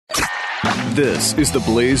This is the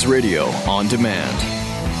Blaze Radio on demand.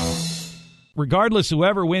 Regardless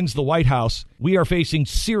whoever wins the White House, we are facing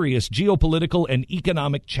serious geopolitical and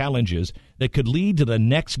economic challenges that could lead to the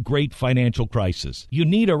next great financial crisis. You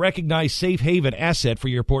need a recognized safe haven asset for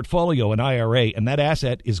your portfolio and IRA, and that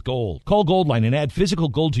asset is gold. Call Goldline and add physical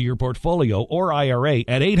gold to your portfolio or IRA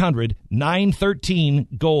at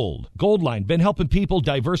 800-913-GOLD. Goldline, been helping people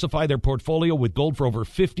diversify their portfolio with gold for over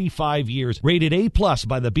 55 years. Rated A+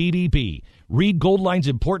 by the BBB. Read Goldline's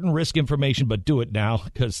important risk information, but do it now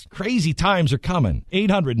because crazy times are coming.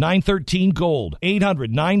 800-913-GOLD.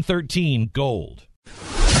 800-913-GOLD.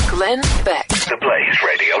 Glenn Beck. The Blaze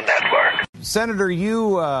Radio Network. Senator,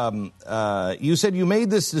 you said you made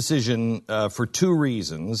this decision for two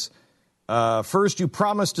reasons. First, you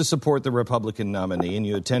promised to support the Republican nominee, and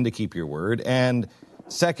you intend to keep your word. And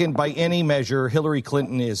second, by any measure, Hillary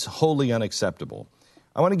Clinton is wholly unacceptable.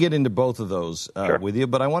 I want to get into both of those with you,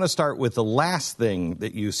 but I want to start with the last thing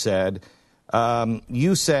that you said.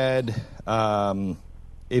 You said,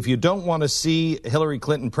 if you don't want to see Hillary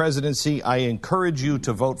Clinton presidency, I encourage you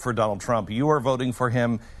to vote for Donald Trump. You are voting for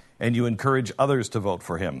him, and you encourage others to vote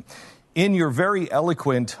for him. In your very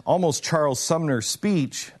eloquent, almost Charles Sumner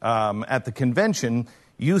speech at the convention,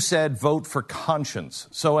 you said vote for conscience.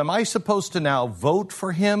 So am I supposed to now vote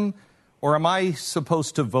for him, or am I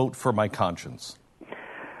supposed to vote for my conscience?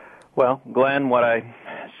 Well, Glenn, what I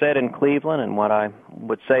said in Cleveland and what I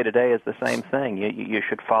would say today is the same thing. You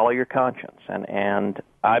should follow your conscience, and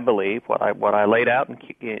I believe what I laid out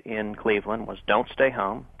in Cleveland was don't stay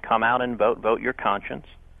home, come out and vote your conscience,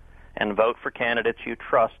 and vote for candidates you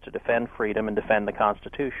trust to defend freedom and defend the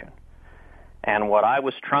Constitution. And what I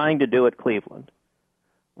was trying to do at Cleveland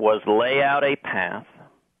was lay out a path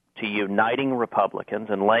to uniting Republicans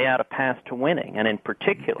and lay out a path to winning, and in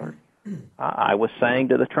particular, I was saying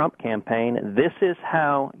to the Trump campaign, this is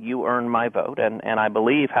how you earn my vote, and I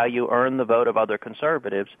believe how you earn the vote of other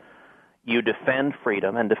conservatives. You defend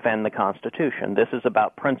freedom and defend the Constitution. This is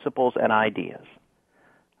about principles and ideas.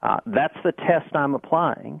 That's the test I'm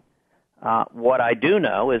applying. What I do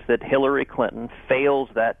know is that Hillary Clinton fails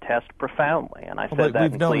that test profoundly, and I said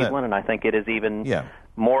that in Cleveland, and I think it is even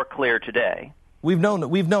more clear today. We've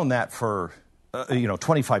known that for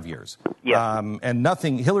 25 years. Yes. And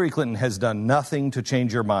Hillary Clinton has done nothing to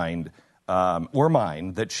change your mind or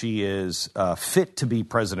mine that she is fit to be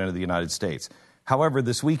president of the United States. However,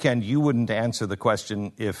 this weekend, you wouldn't answer the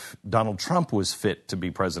question if Donald Trump was fit to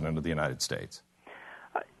be president of the United States.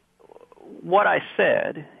 What I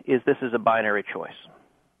said is this is a binary choice.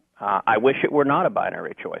 I wish it were not a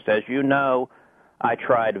binary choice. As you know, I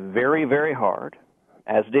tried very, very hard,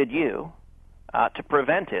 as did you, to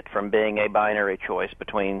prevent it from being a binary choice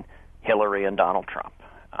between Hillary and Donald Trump.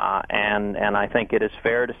 And I think it is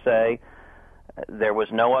fair to say there was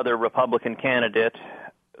no other Republican candidate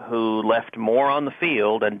who left more on the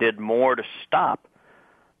field and did more to stop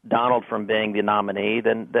Donald from being the nominee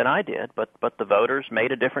than I did. But the voters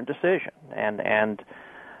made a different decision. And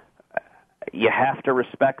you have to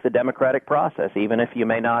respect the democratic process, even if you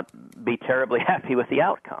may not be terribly happy with the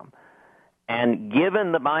outcome. And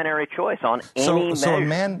given the binary choice on any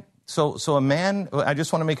measure... So a man, I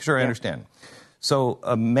just want to make sure I understand. So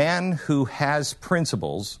a man who has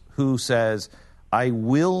principles, who says,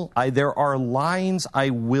 there are lines I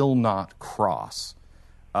will not cross.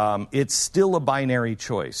 It's still a binary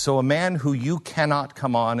choice. So a man who you cannot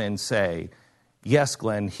come on and say, yes,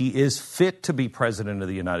 Glenn, he is fit to be president of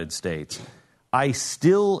the United States. I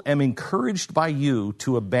still am encouraged by you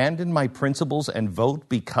to abandon my principles and vote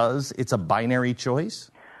because it's a binary choice?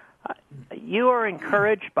 You are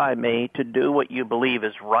encouraged by me to do what you believe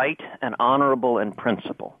is right and honorable and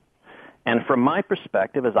principle. And from my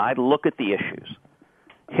perspective, as I look at the issues,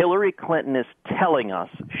 Hillary Clinton is telling us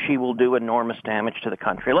she will do enormous damage to the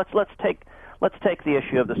country. Let's take the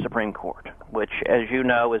issue of the Supreme Court, which, as you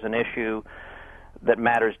know, is an issue that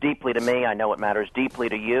matters deeply to me. I know it matters deeply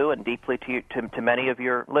to you and deeply to many of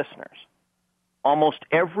your listeners. Almost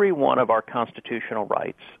every one of our constitutional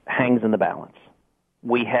rights hangs in the balance.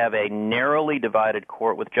 We have a narrowly divided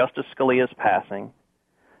court with Justice Scalia's passing.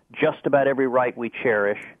 Just about every right we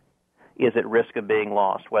cherish is at risk of being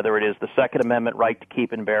lost, whether it is the Second Amendment right to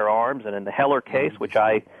keep and bear arms, and in the Heller case, which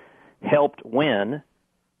I helped win,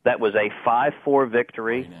 that was a 5-4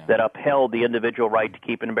 victory that upheld the individual right to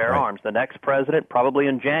keep and bear arms. The next president, probably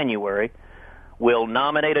in January, will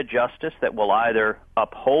nominate a justice that will either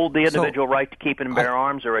uphold the individual right to keep and bear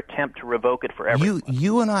arms or attempt to revoke it for everyone.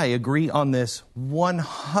 You and I agree on this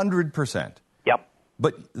 100%. Yep.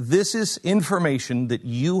 But this is information that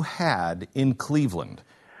you had in Cleveland.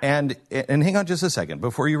 And hang on just a second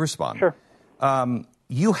before you respond. Sure.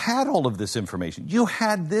 you had all of this information. You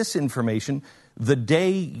had this information the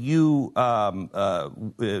day you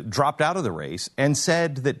dropped out of the race and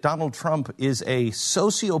said that Donald Trump is a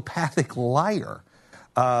sociopathic liar.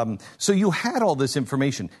 So you had all this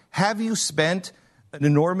information. Have you spent an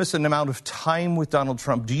enormous amount of time with Donald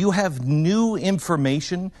Trump? Do you have new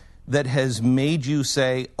information that has made you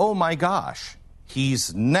say, oh my gosh,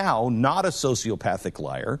 he's now not a sociopathic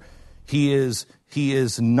liar. He is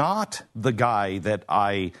not the guy that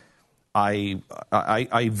I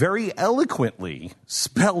very eloquently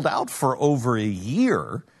spelled out for over a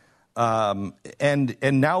year, and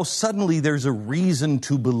now suddenly there's a reason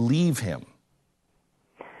to believe him.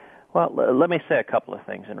 Well, let me say a couple of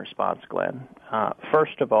things in response, Glenn.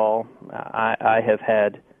 First of all, I have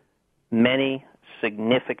had many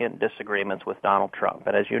significant disagreements with Donald Trump.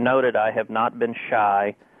 And as you noted, I have not been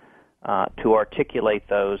shy to articulate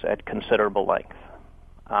those at considerable length.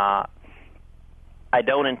 I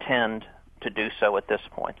don't intend to do so at this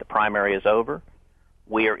point. The primary is over.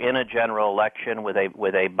 We are in a general election with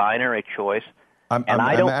a binary choice, and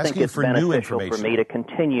I don't think it's beneficial for me to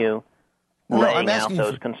continue laying out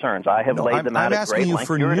those concerns. I have laid them out at great length.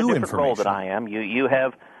 You're in a different role than I am. You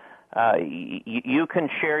have you can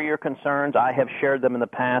share your concerns. I have shared them in the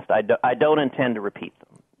past. I don't intend to repeat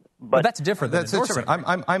them. But that's different. That's different.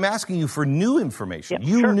 I'm asking you for new information.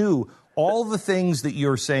 Yeah, sure. Knew all the things that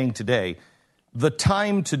you're saying today. The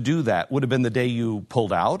time to do that would have been the day you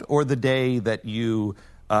pulled out, or the day that you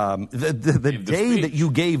the day that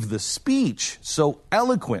you gave the speech so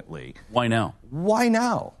eloquently. Why now? Why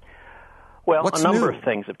now? Well, What's a number new? of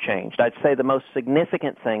things have changed. I'd say the most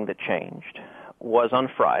significant thing that changed was on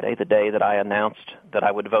Friday, the day that I announced that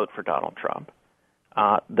I would vote for Donald Trump.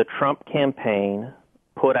 The Trump campaign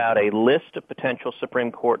put out a list of potential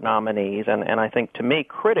Supreme Court nominees, and I think, to me,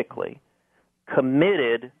 critically,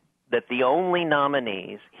 committed that the only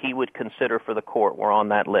nominees he would consider for the court were on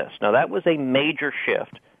that list. Now, that was a major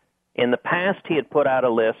shift. In the past, he had put out a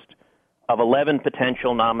list of 11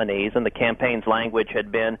 potential nominees, and the campaign's language had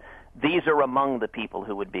been, these are among the people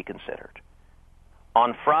who would be considered.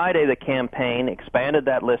 On Friday, the campaign expanded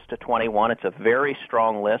that list to 21. It's a very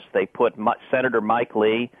strong list. They put Senator Mike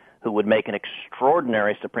Lee, who would make an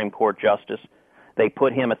extraordinary Supreme Court justice, they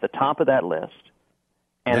put him at the top of that list.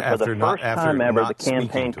 And for the first time ever, the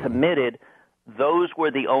campaign committed those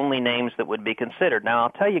were the only names that would be considered. Now,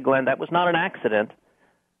 I'll tell you, Glenn, that was not an accident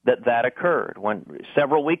that occurred.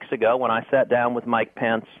 Several weeks ago, when I sat down with Mike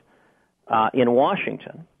Pence in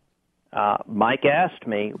Washington, Mike asked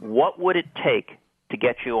me, what would it take to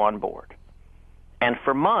get you on board? And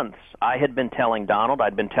for months, I had been telling Donald,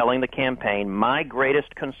 I'd been telling the campaign, my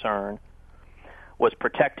greatest concern was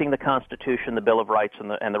protecting the Constitution, the Bill of Rights,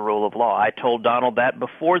 and the rule of law. I told Donald that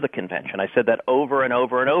before the convention. I said that over and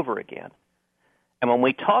over and over again. And when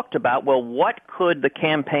we talked about, well, what could the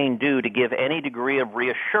campaign do to give any degree of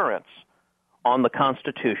reassurance on the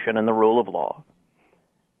Constitution and the rule of law,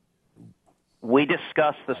 we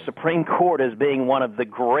discussed the Supreme Court as being one of the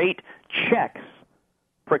great checks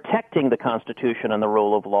protecting the Constitution and the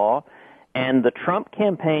rule of law, and the Trump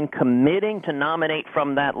campaign committing to nominate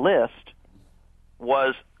from that list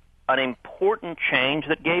was an important change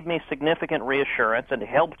that gave me significant reassurance and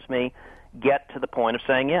helped me get to the point of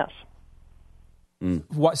saying yes.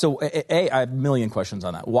 So, I have a million questions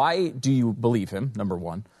on that. Why do you believe him, number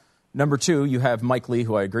one? Number two, you have Mike Lee,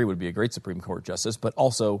 who I agree would be a great Supreme Court justice, but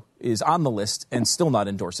also is on the list and still not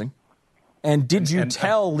endorsing. And did you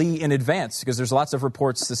tell Lee in advance? Because there's lots of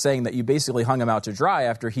reports saying that you basically hung him out to dry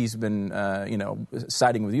after he's been,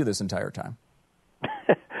 siding with you this entire time.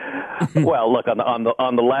 Well, look,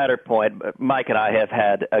 on the latter point, Mike and I have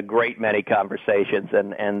had a great many conversations,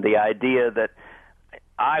 and the idea that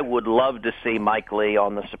I would love to see Mike Lee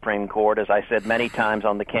on the Supreme Court, as I said many times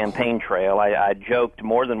on the campaign trail. I joked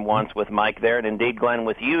more than once with Mike there, and indeed, Glenn,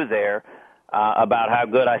 with you there, about how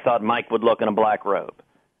good I thought Mike would look in a black robe.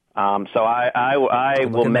 So I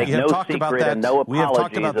will make no secret and no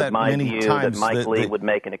apologies of my view that Mike Lee would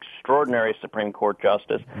make an extraordinary Supreme Court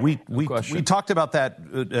justice. We talked about that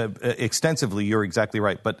extensively. You're exactly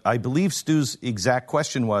right. But I believe Stu's exact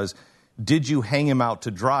question was, did you hang him out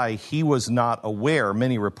to dry? He was not aware.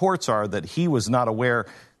 Many reports are that he was not aware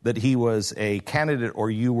that he was a candidate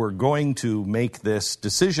or you were going to make this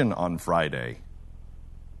decision on Friday.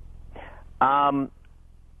 I'm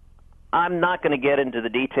not going to get into the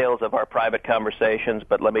details of our private conversations,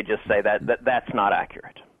 but let me just say that's not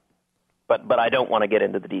accurate. But I don't want to get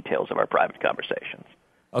into the details of our private conversations.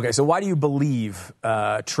 Okay, so why do you believe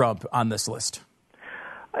Trump on this list?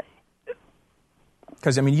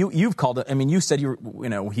 Because, I mean, you've called it, I mean, you said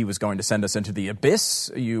he was going to send us into the abyss.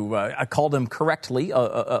 You called him correctly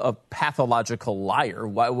a pathological liar.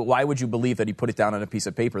 Why would you believe that he put it down on a piece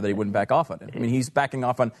of paper that he wouldn't back off on it? I mean, he backed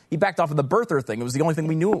off of the birther thing. It was the only thing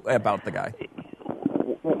we knew about the guy.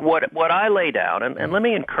 What I lay down, and let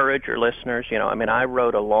me encourage your listeners, I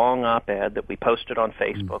wrote a long op-ed that we posted on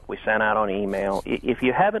Facebook, we sent out on email. If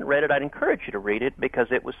you haven't read it, I'd encourage you to read it because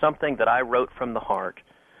it was something that I wrote from the heart.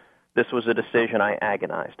 This was a decision I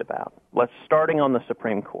agonized about. Starting on the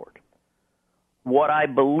Supreme Court. What I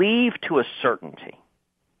believe to a certainty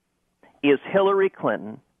is Hillary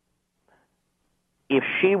Clinton, if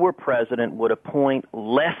she were president, would appoint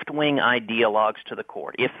left-wing ideologues to the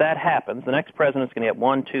court. If that happens, the next president's going to get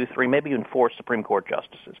 1, 2, 3, maybe even 4 Supreme Court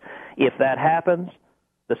justices. If that happens,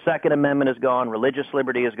 the Second Amendment is gone, religious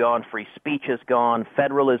liberty is gone, free speech is gone,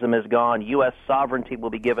 federalism is gone, U.S. sovereignty will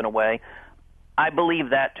be given away. I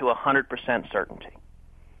believe that to 100% certainty.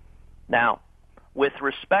 Now, with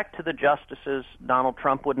respect to the justices Donald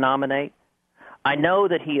Trump would nominate, I know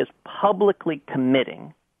that he is publicly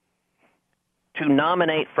committing to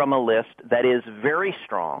nominate from a list that is very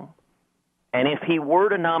strong, and if he were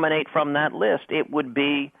to nominate from that list, it would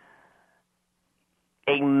be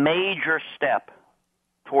a major step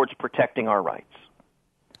towards protecting our rights.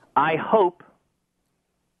 I hope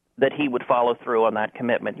that he would follow through on that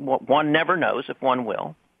commitment. One never knows if one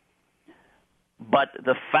will. But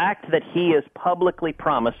the fact that he is publicly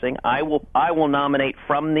promising, I will nominate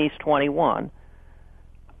from these 21,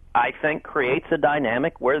 I think creates a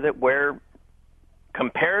dynamic where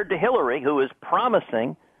compared to Hillary, who is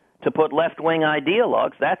promising to put left-wing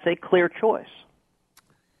ideologues, that's a clear choice.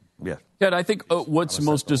 Yeah. Ted, I think what's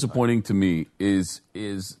most disappointing to me is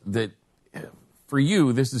that for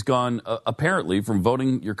you, this has gone, apparently, from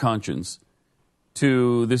voting your conscience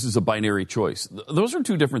to this is a binary choice. Those are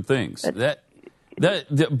two different things.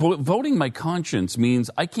 Voting my conscience means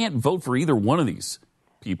I can't vote for either one of these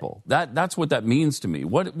people. That's what that means to me.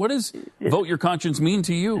 What does vote your conscience mean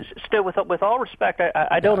to you? Still, with all respect,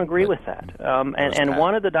 I don't agree with that. And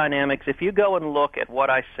one of the dynamics, if you go and look at what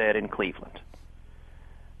I said in Cleveland,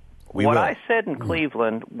 I said in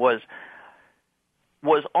Cleveland was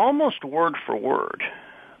almost word for word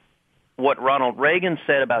what Ronald Reagan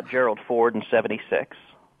said about Gerald Ford in '76,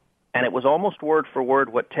 and it was almost word for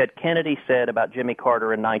word what Ted Kennedy said about Jimmy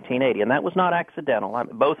Carter in 1980, and that was not accidental.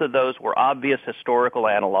 Both of those were obvious historical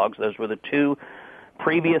analogs. Those were the two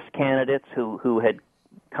previous candidates who had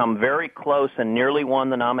come very close and nearly won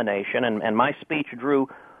the nomination, and my speech drew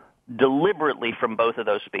deliberately from both of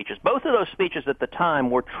those speeches. Both of those speeches at the time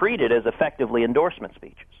were treated as effectively endorsement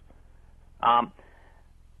speeches.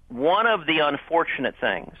 One of the unfortunate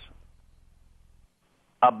things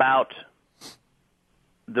about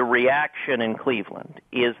the reaction in Cleveland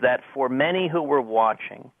is that for many who were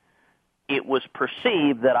watching, it was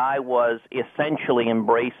perceived that I was essentially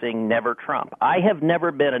embracing never Trump. I have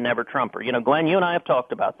never been a never Trumper. Glenn, you and I have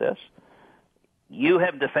talked about this. You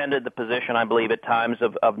have defended the position, I believe, at times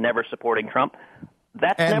of never supporting Trump.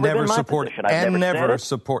 That's never been my position.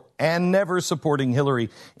 Never supporting Hillary.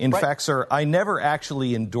 In fact, sir, I never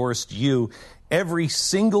actually endorsed you. Every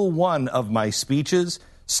single one of my speeches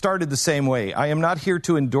started the same way. I am not here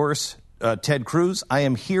to endorse Ted Cruz. I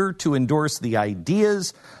am here to endorse the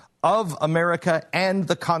ideas of America and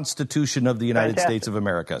the Constitution of the United States of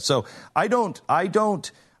America. So I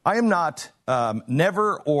am not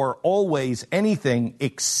never or always anything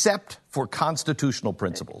except for constitutional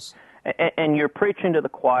principles. And you're preaching to the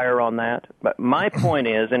choir on that. But my point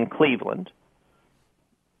is, in Cleveland,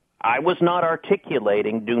 I was not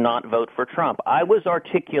articulating do not vote for Trump. I was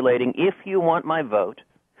articulating if you want my vote,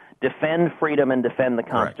 defend freedom and defend the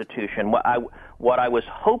Constitution. What I was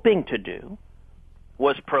hoping to do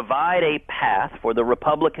was provide a path for the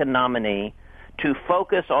Republican nominee to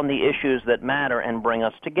focus on the issues that matter and bring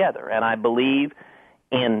us together. And I believe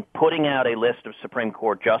in putting out a list of Supreme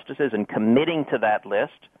Court justices and committing to that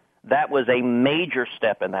list. That was a major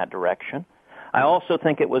step in that direction. I also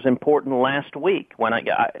think it was important last week when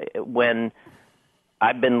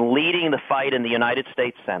I've been leading the fight in the United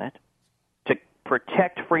States Senate to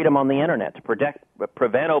protect freedom on the Internet, to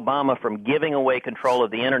prevent Obama from giving away control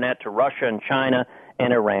of the Internet to Russia and China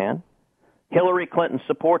and Iran. Hillary Clinton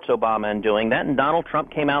supports Obama in doing that, and Donald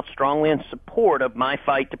Trump came out strongly in support of my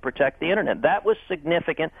fight to protect the Internet. That was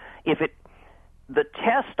significant. The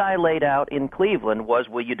test I laid out in Cleveland was,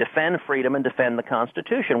 will you defend freedom and defend the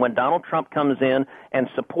Constitution? When Donald Trump comes in and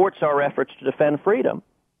supports our efforts to defend freedom,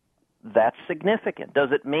 that's significant.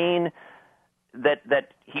 Does it mean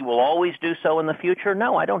that he will always do so in the future?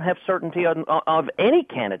 No, I don't have certainty of any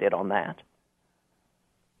candidate on that.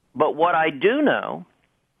 But what I do know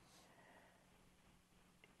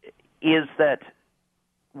is that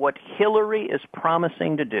what Hillary is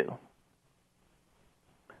promising to do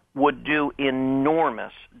would do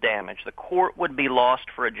enormous damage. The court would be lost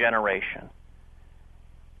for a generation.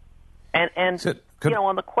 And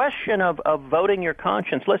on the question of voting your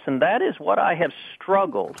conscience, listen, that is what I have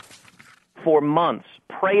struggled for months,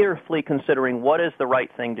 prayerfully considering what is the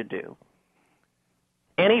right thing to do.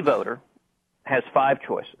 Any voter has 5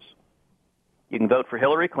 choices. You can vote for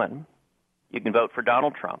Hillary Clinton. You can vote for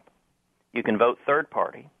Donald Trump. You can vote third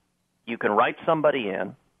party. You can write somebody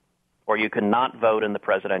in, or you can not vote in the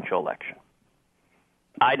presidential election.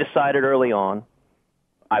 I decided early on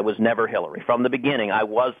I was never Hillary. From the beginning, I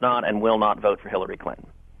was not and will not vote for Hillary Clinton.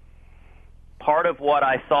 Part of what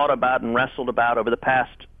I thought about and wrestled about over the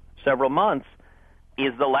past several months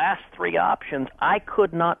is the last 3 options I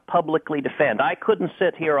could not publicly defend. I couldn't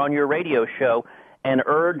sit here on your radio show and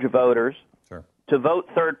urge voters to vote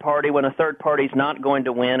third party when a third party is not going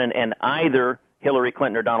to win and either Hillary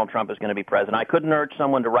Clinton or Donald Trump is going to be president. I couldn't urge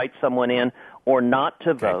someone to write someone in or not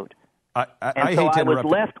to vote. I was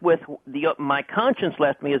left with my conscience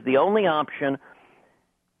left me as the only option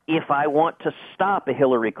if I want to stop a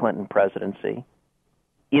Hillary Clinton presidency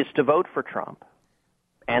is to vote for Trump.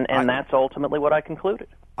 And that's ultimately what I concluded.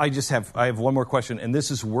 I have one more question, and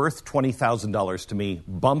this is worth $20,000 to me.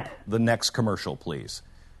 Bump the next commercial, please.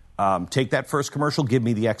 Take that first commercial. Give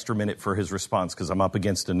me the extra minute for his response because I'm up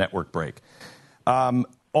against a network break. All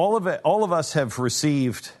of us have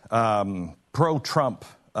received pro-Trump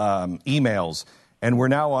emails, and we're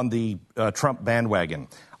now on the Trump bandwagon.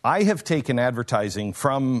 I have taken advertising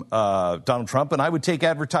from Donald Trump, and I would take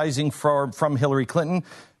advertising from Hillary Clinton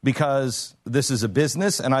because this is a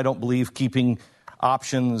business, and I don't believe keeping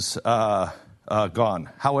options gone.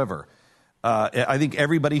 However, I think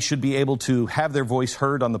everybody should be able to have their voice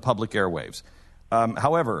heard on the public airwaves.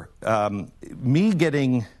 However, me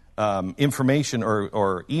getting information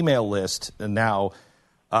or email list now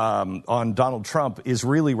on Donald Trump is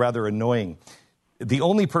really rather annoying. The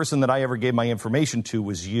only person that I ever gave my information to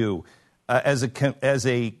was you. As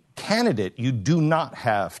a candidate, you do not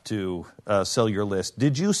have to sell your list.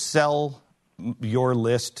 Did you sell your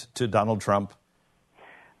list to Donald Trump?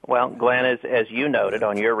 Well, Glenn, as you noted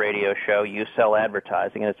on your radio show, you sell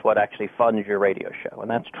advertising, and it's what actually funds your radio show. And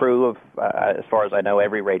that's true of, as far as I know,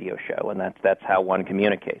 every radio show, and that's how one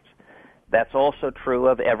communicates. That's also true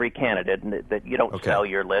of every candidate, that you don't sell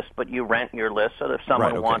your list, but you rent your list so that if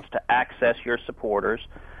someone wants to access your supporters,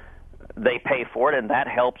 they pay for it, and that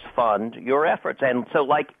helps fund your efforts. And so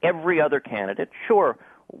like every other candidate, sure,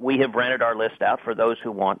 we have rented our list out for those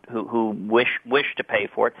who wish to pay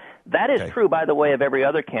for it. That is true, by the way, of every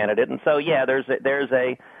other candidate. And so, yeah, there's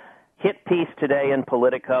a hit piece today in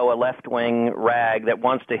Politico, a left-wing rag that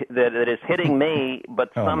is hitting me, but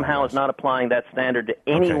somehow is not applying that standard to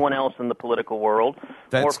anyone else in the political world,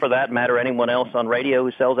 or for that matter, anyone else on radio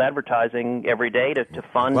who sells advertising every day to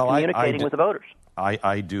fund communicating with the voters.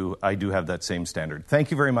 I do have that same standard. Thank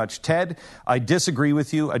you very much, Ted. I disagree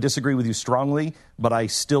with you. I disagree with you strongly, but I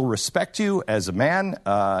still respect you as a man,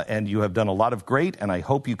 and you have done a lot of great, and I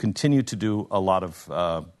hope you continue to do a lot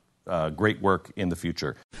of great work in the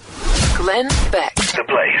future. Glenn Beck. The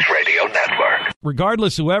Blaze Radio Network.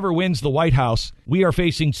 Regardless whoever wins the White House, we are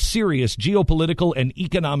facing serious geopolitical and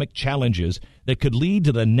economic challenges that could lead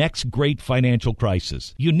to the next great financial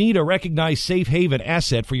crisis. You need a recognized safe haven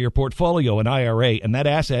asset for your portfolio and IRA, and that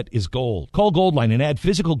asset is gold. Call Goldline and add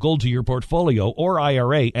physical gold to your portfolio or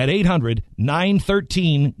IRA at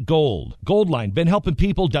 800-913-GOLD. Goldline, been helping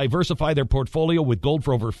people diversify their portfolio with gold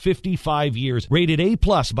for over 55 years. Rated A+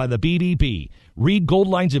 by the BBB. Read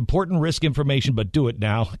Goldline's important risk information, but do it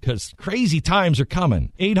now because crazy times are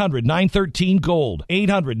coming. 800-913-GOLD.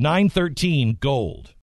 800-913-GOLD.